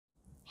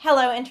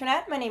Hello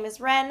Internet, my name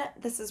is Ren.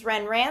 This is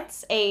Ren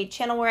Rants, a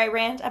channel where I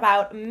rant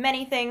about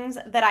many things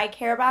that I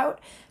care about,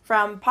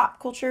 from pop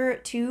culture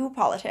to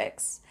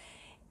politics.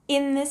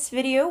 In this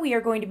video, we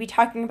are going to be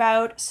talking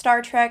about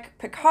Star Trek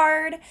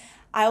Picard.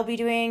 I'll be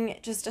doing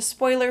just a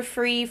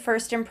spoiler-free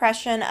first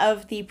impression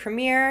of the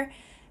premiere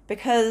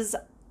because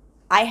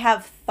I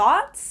have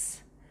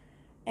thoughts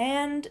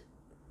and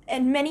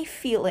many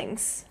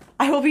feelings.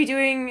 I will be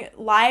doing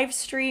live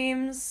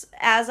streams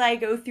as I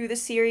go through the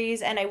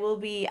series, and I will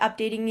be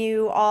updating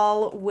you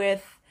all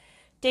with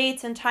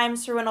dates and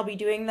times for when I'll be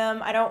doing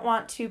them. I don't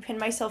want to pin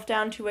myself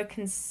down to a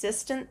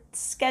consistent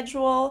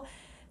schedule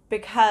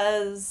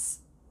because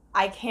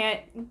I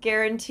can't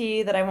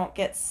guarantee that I won't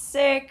get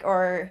sick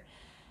or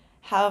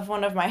have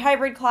one of my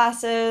hybrid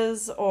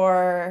classes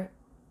or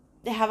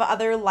have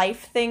other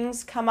life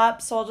things come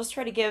up. So I'll just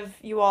try to give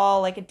you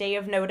all like a day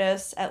of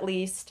notice at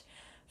least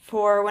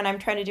for when I'm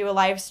trying to do a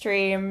live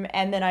stream,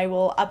 and then I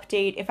will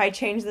update if I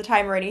change the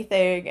time or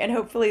anything, and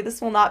hopefully this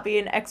will not be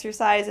an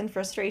exercise in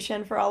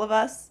frustration for all of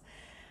us.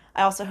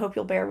 I also hope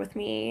you'll bear with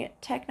me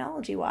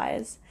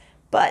technology-wise.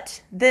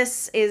 But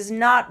this is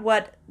not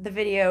what the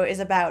video is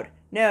about.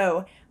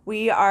 No,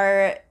 we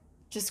are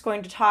just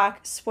going to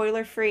talk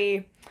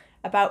spoiler-free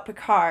about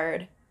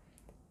Picard,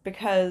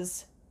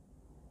 because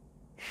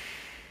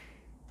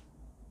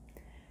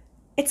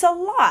it's a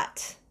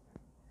lot.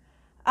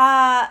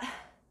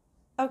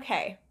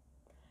 Okay.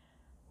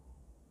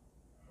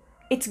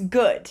 It's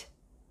good.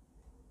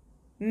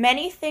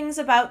 Many things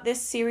about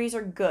this series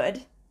are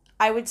good.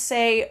 I would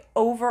say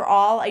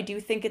overall, I do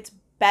think it's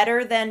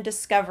better than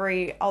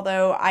Discovery,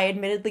 although I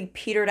admittedly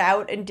petered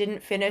out and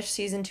didn't finish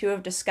season 2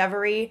 of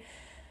Discovery.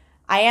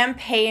 I am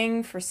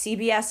paying for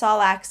CBS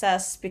All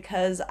Access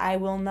because I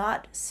will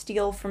not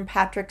steal from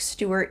Patrick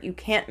Stewart. You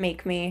can't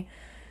make me.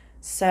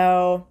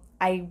 So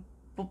I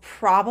will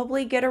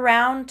probably get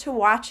around to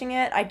watching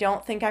it. I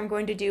don't think I'm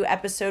going to do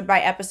episode by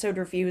episode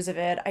reviews of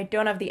it. I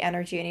don't have the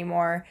energy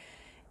anymore.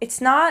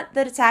 It's not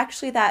that it's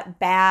actually that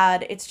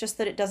bad, it's just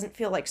that it doesn't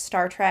feel like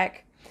Star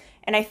Trek.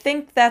 And I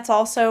think that's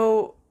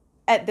also,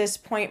 at this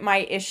point,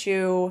 my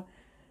issue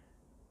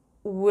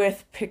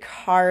with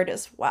Picard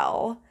as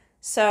well.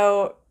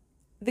 So,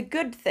 the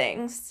good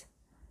things.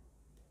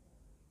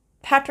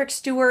 Patrick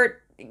Stewart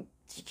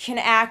can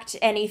act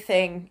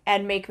anything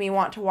and make me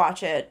want to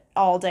watch it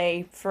all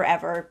day,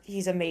 forever.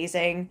 He's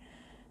amazing.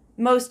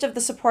 Most of the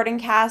supporting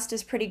cast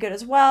is pretty good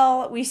as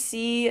well. We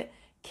see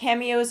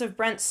cameos of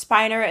Brent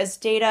Spiner as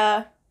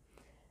Data.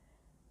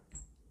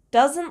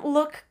 Doesn't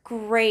look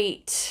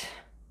great.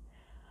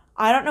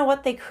 I don't know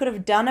what they could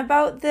have done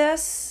about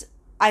this.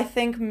 I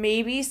think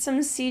maybe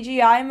some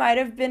CGI might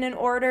have been in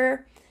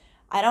order.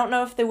 I don't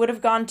know if they would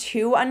have gone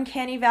too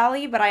Uncanny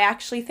Valley, but I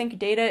actually think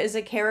Data is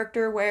a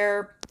character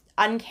where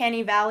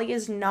Uncanny Valley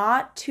is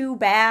not too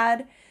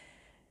bad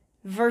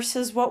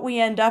versus what we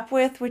end up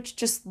with, which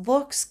just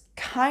looks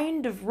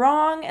kind of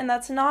wrong. And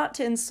that's not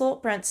to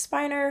insult Brent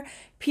Spiner.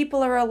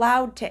 People are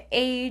allowed to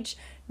age.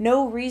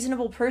 No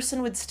reasonable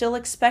person would still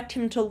expect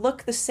him to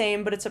look the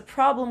same, but it's a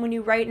problem when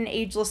you write an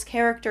ageless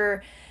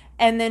character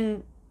and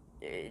then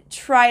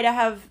try to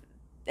have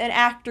an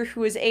actor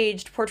who is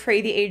aged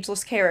portray the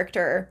ageless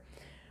character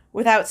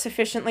without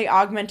sufficiently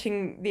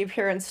augmenting the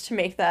appearance to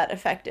make that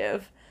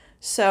effective.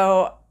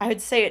 So I would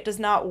say it does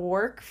not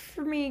work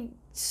for me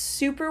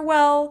super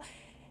well,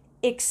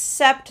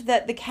 except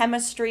that the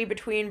chemistry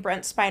between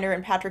Brent Spiner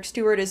and Patrick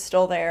Stewart is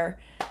still there.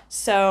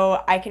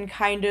 So I can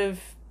kind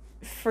of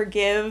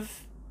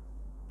forgive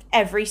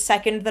every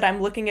second that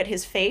I'm looking at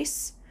his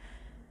face.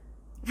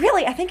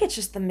 Really, I think it's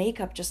just the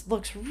makeup just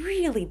looks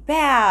really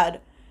bad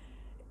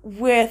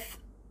with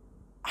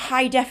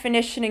high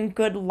definition and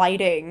good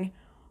lighting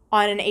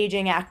on an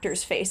aging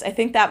actor's face. I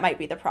think that might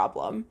be the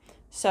problem.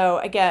 So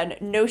again,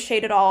 no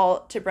shade at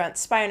all to Brent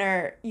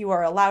Spiner. You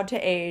are allowed to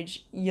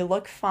age. You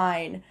look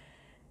fine.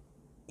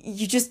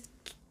 You just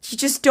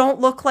don't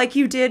look like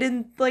you did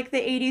in like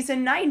the 80s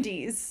and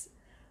 90s,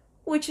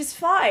 which is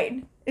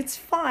fine. It's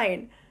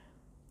fine.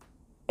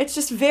 It's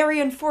just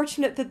very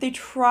unfortunate that they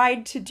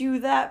tried to do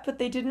that, but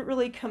they didn't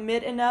really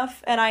commit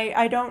enough, and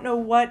I don't know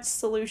what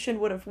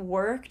solution would have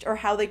worked or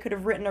how they could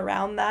have written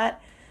around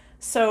that.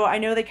 So I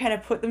know they kind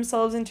of put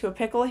themselves into a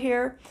pickle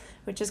here,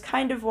 which is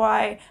kind of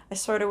why I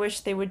sort of wish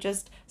they would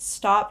just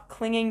stop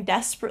clinging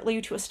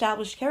desperately to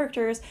established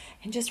characters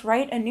and just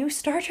write a new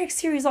Star Trek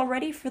series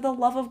already, for the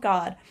love of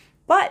God.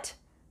 But,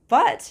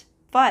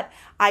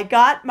 I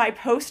got my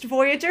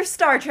post-Voyager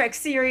Star Trek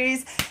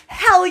series.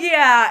 Hell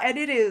yeah! And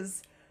it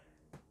is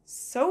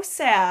so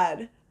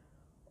sad.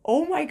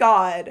 Oh my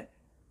God.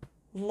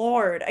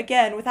 Lord.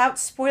 Again, without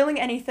spoiling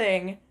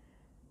anything,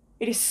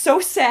 it is so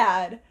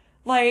sad.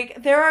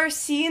 Like, there are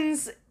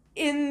scenes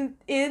in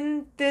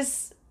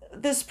this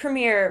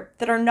premiere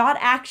that are not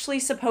actually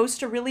supposed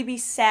to really be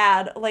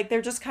sad. Like,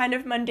 they're just kind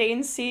of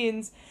mundane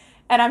scenes,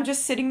 and I'm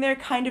just sitting there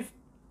kind of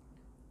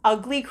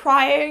ugly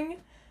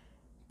crying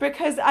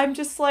because I'm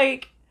just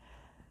like,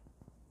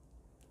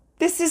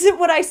 this isn't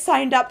what I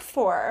signed up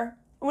for.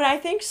 When I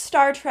think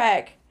Star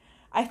Trek,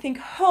 I think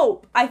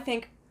hope, I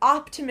think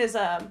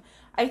optimism.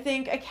 I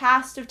think a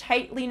cast of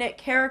tightly knit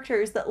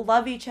characters that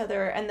love each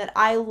other and that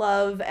I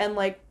love and,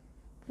 like,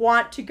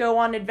 want to go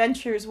on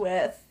adventures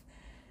with.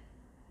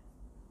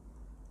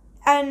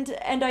 And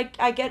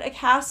I get a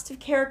cast of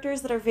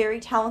characters that are very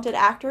talented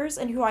actors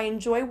and who I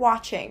enjoy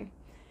watching.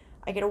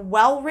 I get a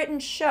well-written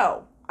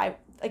show.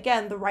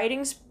 Again, the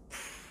writing's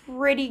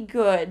pretty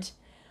good.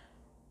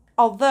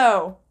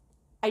 Although,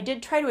 I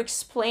did try to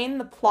explain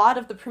the plot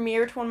of the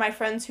premiere to one of my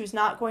friends who's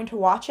not going to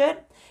watch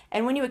it,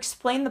 and when you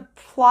explain the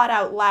plot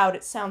out loud,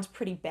 it sounds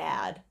pretty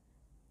bad.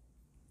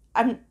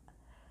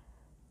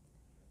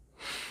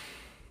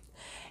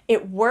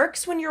 It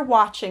works when you're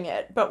watching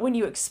it, but when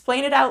you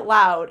explain it out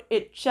loud,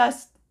 it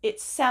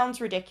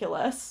sounds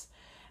ridiculous.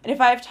 And if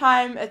I have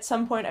time, at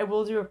some point I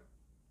will do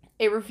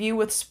a review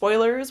with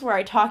spoilers where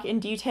I talk in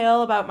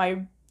detail about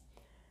my...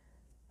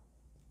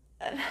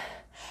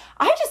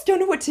 I just don't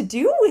know what to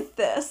do with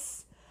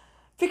this.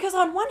 Because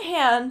on one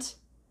hand,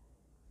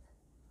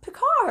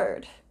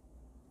 Picard.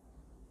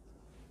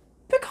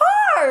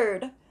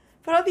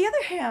 But on the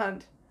other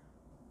hand,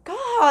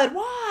 God,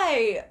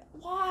 why?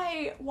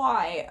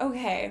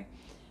 Okay.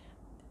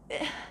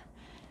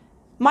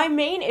 My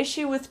main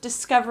issue with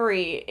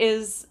Discovery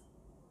is,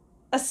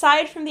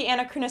 aside from the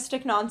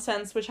anachronistic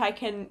nonsense, which I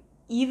can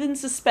even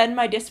suspend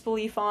my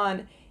disbelief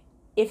on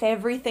if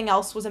everything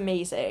else was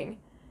amazing,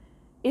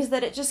 is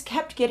that it just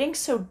kept getting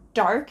so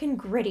dark and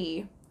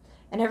gritty.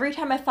 And every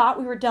time I thought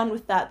we were done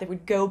with that, they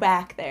would go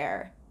back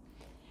there.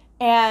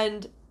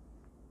 And,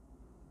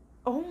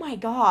 oh my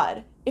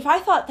God, if I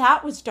thought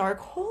that was dark,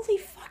 holy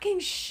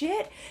fucking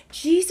shit,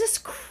 Jesus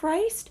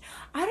Christ,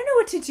 I don't know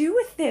what to do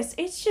with this.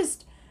 It's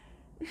just...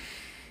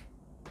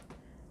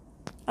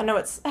 I know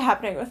what's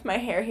happening with my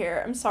hair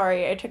here. I'm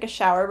sorry, I took a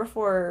shower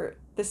before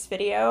this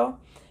video.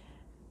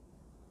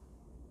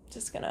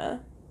 Just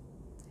gonna...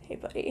 Hey,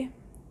 buddy.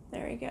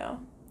 There we go.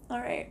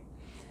 Alright.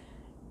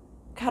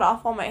 Cut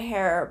off all my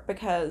hair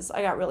because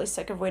I got really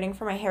sick of waiting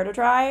for my hair to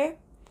dry.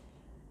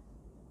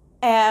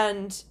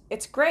 And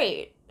it's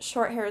great.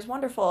 Short hair is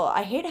wonderful.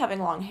 I hate having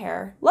long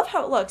hair. Love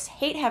how it looks.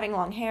 Hate having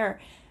long hair.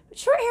 But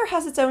short hair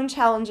has its own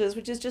challenges,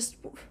 which is just...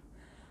 What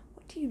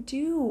do you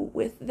do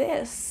with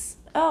this?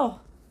 Oh.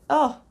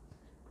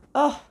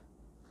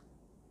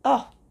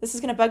 This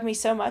is going to bug me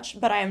so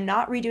much, but I am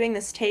not redoing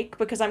this take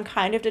because I'm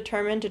kind of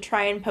determined to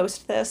try and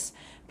post this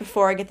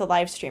before I get the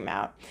live stream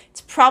out.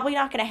 It's probably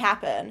not going to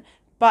happen,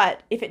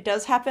 but if it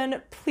does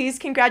happen, please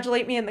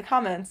congratulate me in the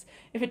comments.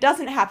 If it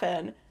doesn't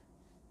happen,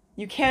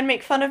 you can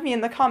make fun of me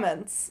in the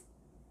comments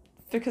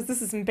because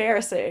this is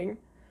embarrassing.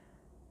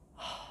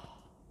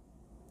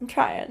 I'm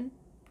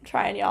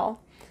trying, y'all.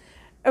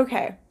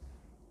 Okay,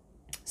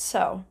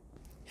 so,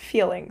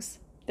 feelings.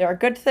 There are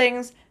good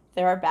things,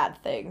 there are bad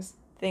things.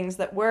 Things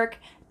that work,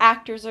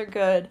 actors are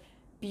good,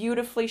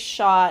 beautifully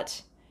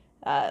shot,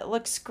 it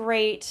looks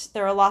great,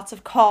 there are lots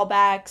of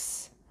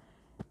callbacks,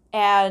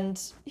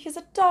 and he has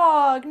a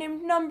dog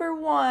named Number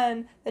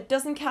One that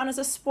doesn't count as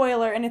a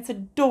spoiler, and it's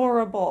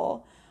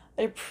adorable.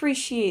 I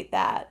appreciate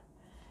that.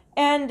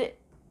 And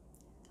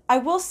I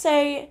will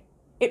say,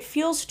 it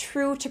feels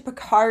true to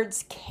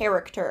Picard's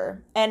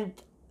character, and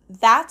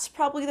that's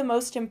probably the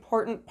most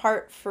important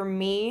part for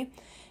me,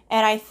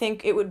 and I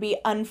think it would be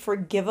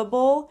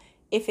unforgivable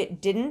if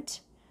it didn't.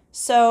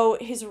 So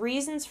his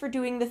reasons for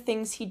doing the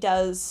things he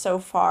does so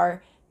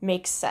far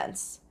make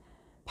sense.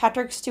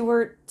 Patrick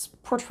Stewart's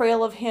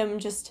portrayal of him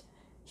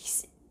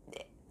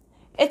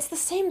it's the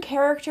same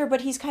character,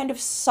 but he's kind of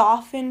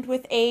softened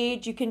with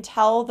age. You can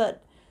tell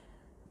that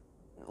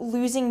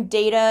losing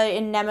Data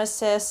in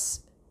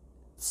Nemesis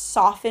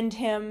softened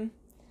him,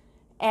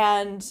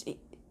 and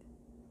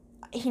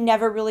he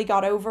never really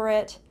got over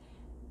it.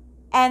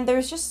 And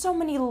there's just so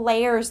many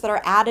layers that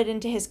are added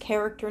into his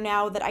character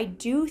now that I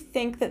do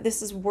think that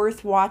this is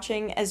worth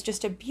watching as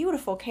just a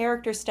beautiful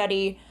character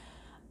study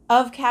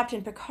of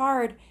Captain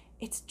Picard.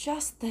 It's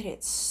just that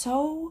it's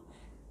so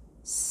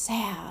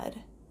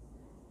sad.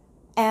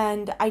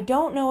 And I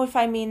don't know if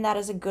I mean that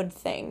as a good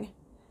thing,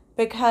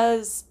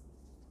 because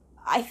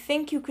I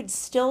think you could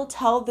still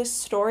tell this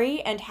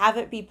story and have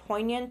it be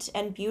poignant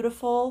and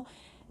beautiful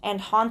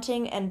and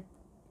haunting and,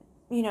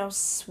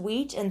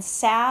 sweet and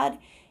sad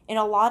in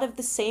a lot of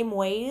the same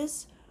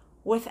ways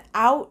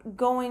without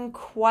going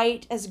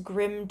quite as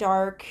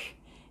grimdark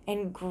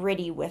and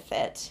gritty with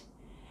it.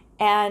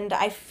 And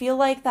I feel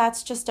like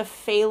that's just a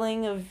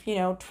failing of,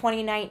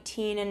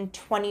 2019 and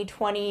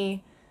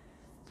 2020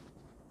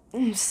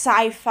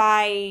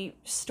 sci-fi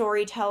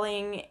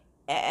storytelling.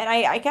 And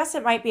I guess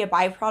it might be a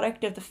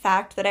byproduct of the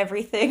fact that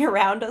everything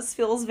around us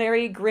feels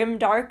very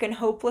grimdark and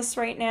hopeless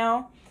right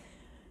now.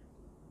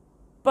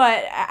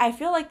 But I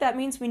feel like that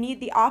means we need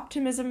the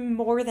optimism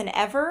more than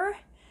ever.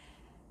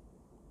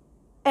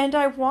 And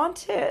I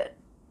want it.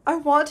 I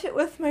want it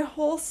with my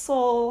whole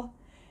soul.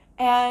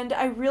 And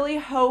I really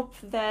hope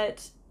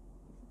that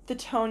the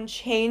tone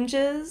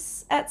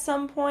changes at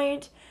some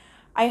point.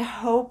 I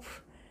hope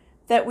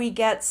that we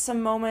get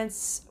some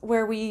moments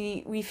where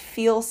we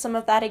feel some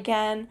of that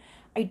again.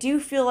 I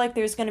do feel like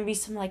there's going to be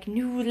some,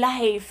 new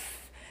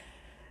life,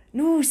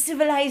 new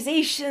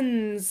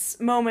civilizations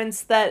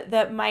moments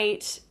that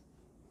might,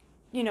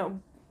 you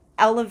know,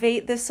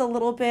 elevate this a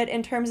little bit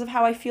in terms of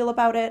how I feel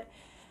about it.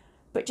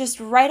 But just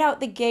right out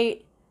the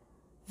gate,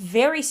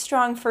 very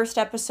strong first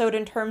episode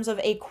in terms of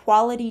a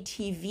quality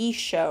TV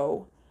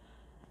show.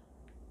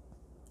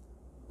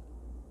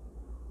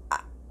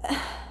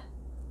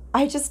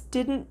 I just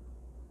didn't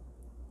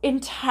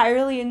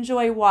entirely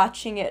enjoy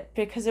watching it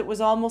because it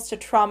was almost a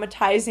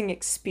traumatizing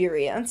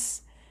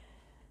experience.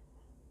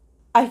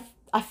 I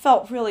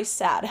felt really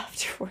sad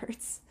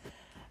afterwards.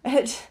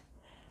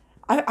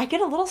 I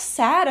get a little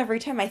sad every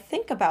time I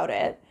think about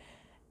it.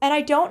 And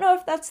I don't know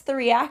if that's the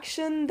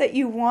reaction that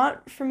you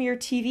want from your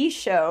TV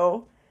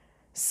show.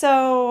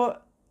 So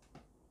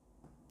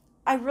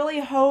I really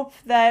hope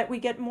that we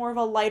get more of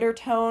a lighter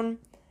tone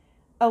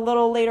a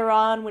little later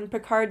on when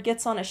Picard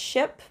gets on a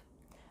ship.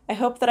 I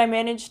hope that I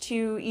manage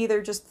to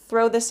either just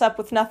throw this up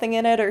with nothing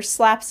in it or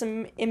slap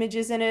some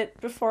images in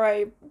it before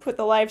I put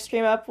the live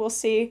stream up. We'll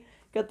see.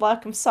 Good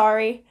luck. I'm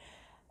sorry.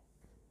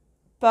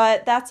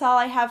 But that's all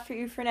I have for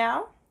you for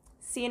now.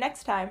 See you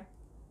next time.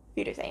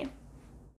 Wiedersehen.